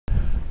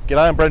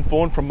G'day, I'm Brent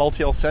Vaughan from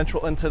Multihull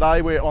Central, and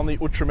today we're on the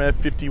Outremer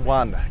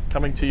 51,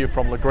 coming to you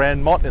from Le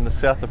Grand Mot in the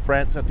south of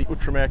France at the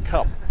Outremer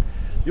Cup.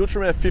 The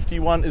Outremer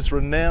 51 is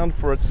renowned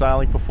for its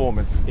sailing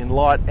performance in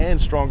light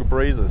and stronger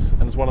breezes,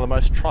 and is one of the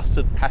most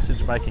trusted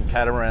passage-making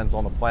catamarans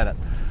on the planet.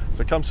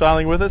 So come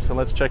sailing with us and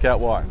let's check out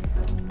why.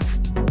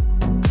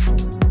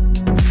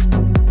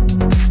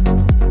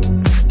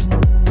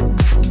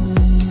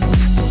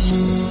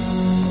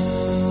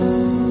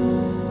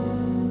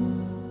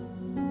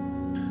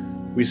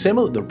 We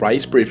assembled at the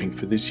race briefing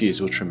for this year's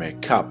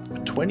Outremer Cup, where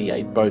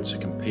 28 boats are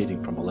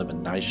competing from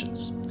 11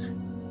 nations.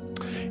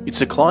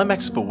 It's a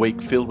climax of a week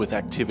filled with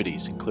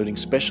activities, including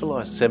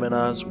specialised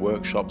seminars,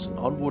 workshops and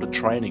on-water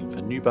training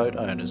for new boat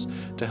owners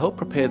to help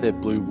prepare their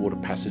blue water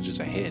passages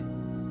ahead.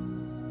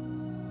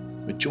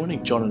 We're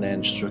joining John and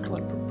Anne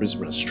Strickland from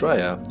Brisbane,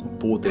 Australia,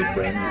 aboard their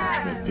brand new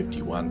Outremer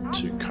 51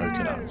 to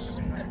Coconuts.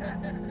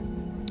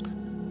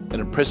 An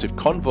impressive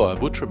convoy of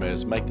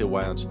Outremers make their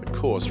way onto the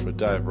course for a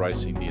day of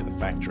racing near the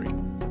factory.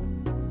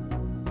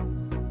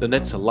 The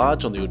nets are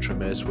large on the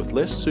Outremers with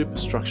less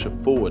superstructure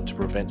forward to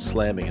prevent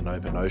slamming in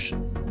open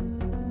ocean.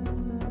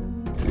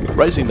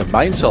 Raising the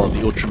mainsail of the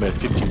Outremer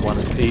 51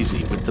 is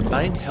easy, with the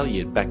main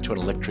halyard back to an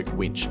electric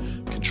winch,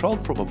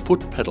 controlled from a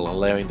foot pedal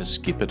allowing the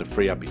skipper to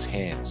free up his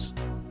hands.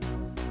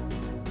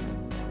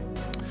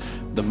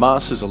 The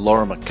mast is a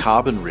Outremer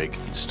carbon rig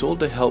installed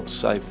to help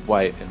save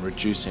weight and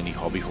reduce any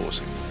hobby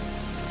horsing.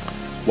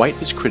 Weight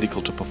is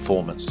critical to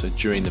performance, so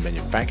during the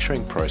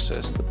manufacturing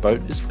process the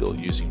boat is built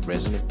using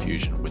resin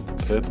infusion with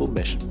the purple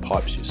mesh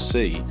pipes you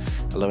see,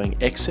 allowing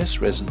excess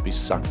resin to be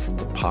sucked from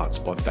the parts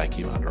by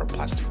vacuum under a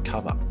plastic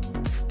cover.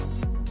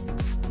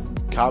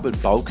 Carbon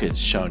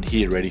bulkheads shown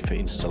here ready for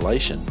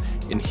installation,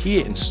 and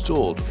here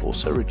installed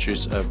also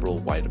reduce overall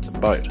weight of the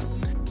boat.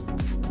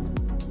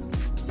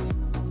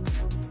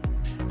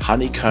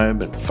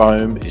 Honeycomb and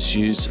foam is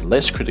used in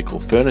less critical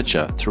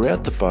furniture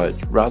throughout the boat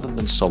rather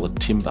than solid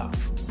timber.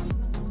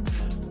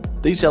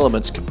 These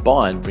elements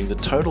combined bring the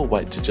total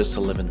weight to just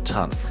 11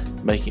 tonne,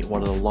 making it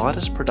one of the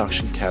lightest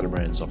production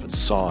catamarans of its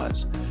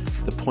size.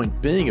 The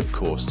point being, of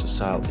course, to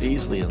sail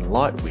easily in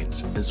light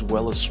winds as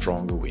well as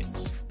stronger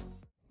winds.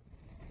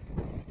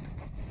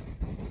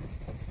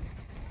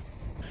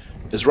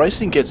 As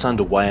racing gets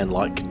underway in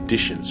light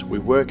conditions, we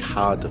work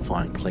hard to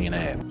find clean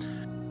air.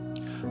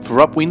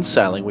 For upwind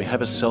sailing we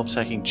have a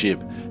self-tacking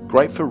jib,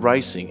 great for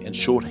racing and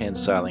shorthand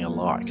sailing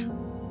alike.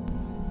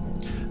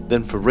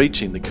 Then for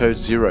reaching, the code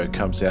 0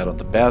 comes out on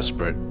the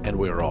bowsprit and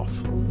we're off.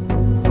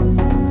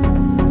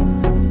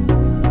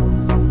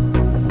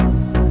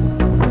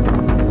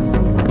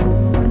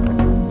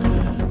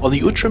 On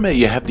the Outremer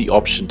you have the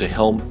option to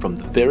helm from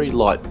the very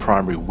light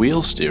primary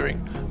wheel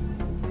steering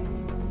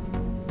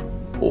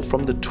or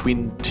from the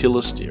twin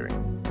tiller steering.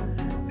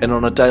 And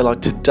on a day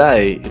like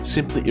today, it's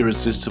simply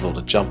irresistible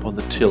to jump on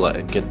the tiller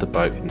and get the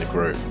boat in the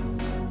groove.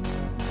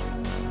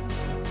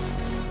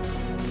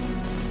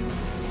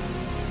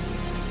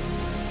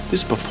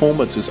 This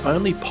performance is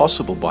only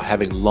possible by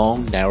having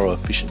long, narrow,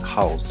 efficient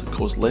hulls that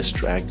cause less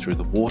drag through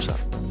the water.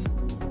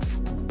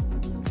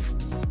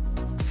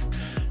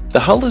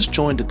 The hull is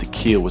joined at the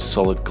keel with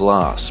solid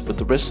glass, but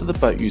the rest of the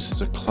boat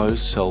uses a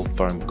closed cell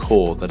foam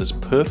core that is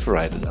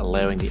perforated,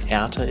 allowing the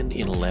outer and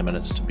inner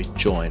laminates to be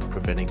joined,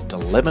 preventing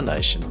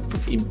delamination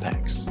from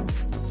impacts.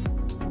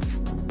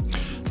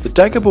 The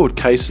daggerboard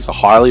cases are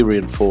highly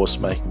reinforced,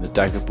 making the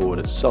daggerboard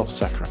itself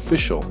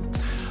sacrificial,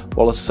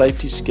 while a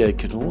safety skeg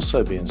can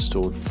also be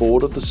installed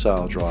forward of the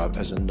sail drive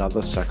as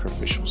another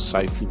sacrificial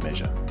safety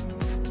measure.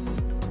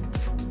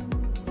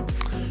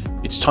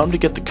 It's time to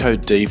get the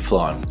code D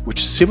flying,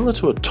 which is similar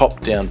to a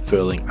top-down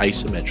furling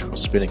asymmetrical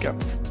spinnaker.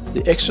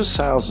 The extra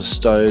sails are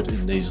stowed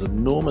in these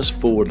enormous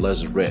forward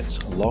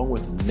lazarettes, along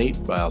with a neat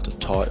rail to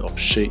tie off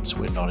sheets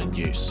when not in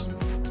use.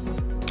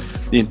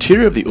 The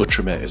interior of the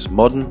Outremer is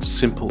modern,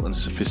 simple and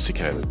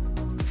sophisticated.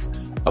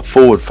 A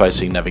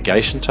forward-facing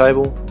navigation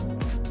table.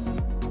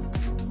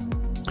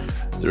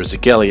 There is a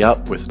galley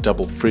up with a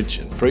double fridge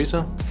and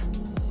freezer.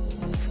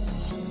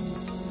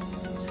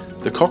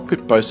 The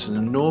cockpit boasts an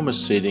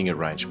enormous seating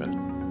arrangement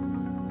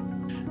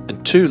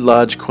and two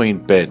large queen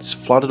beds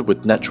flooded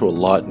with natural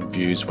light and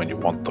views when you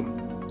want them.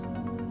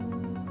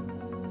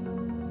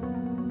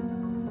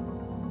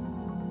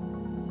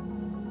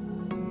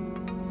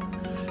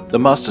 The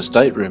master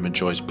stateroom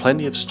enjoys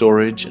plenty of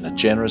storage and a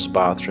generous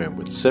bathroom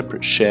with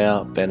separate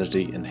shower,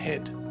 vanity and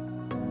head.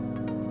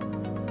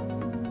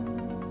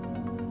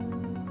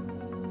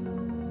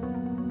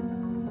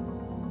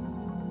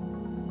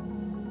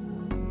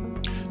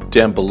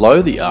 Down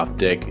below the aft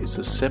deck is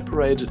a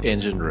separated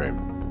engine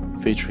room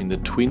featuring the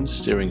twin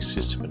steering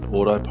system and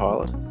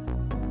autopilot,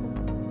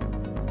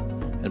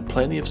 and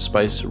plenty of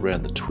space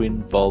around the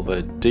twin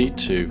Volvo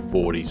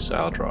D240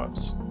 sail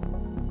drives.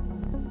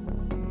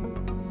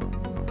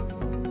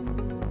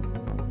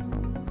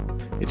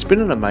 It's been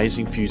an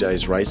amazing few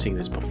days racing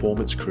this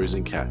performance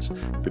cruising cats,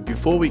 but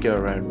before we go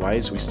our own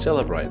ways we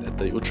celebrate at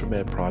the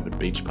Outremer private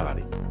beach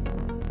party.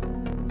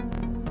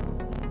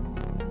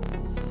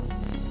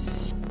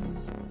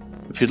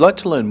 If you'd like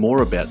to learn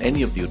more about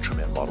any of the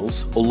Outremer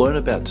models or learn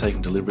about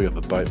taking delivery of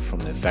a boat from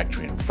their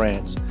factory in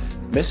France,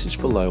 message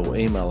below or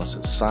email us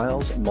at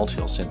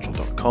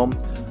sales@multihullcentral.com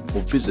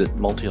or visit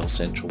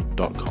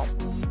multihullcentral.com.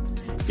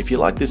 If you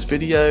like this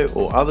video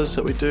or others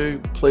that we do,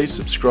 please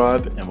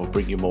subscribe and we'll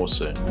bring you more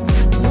soon.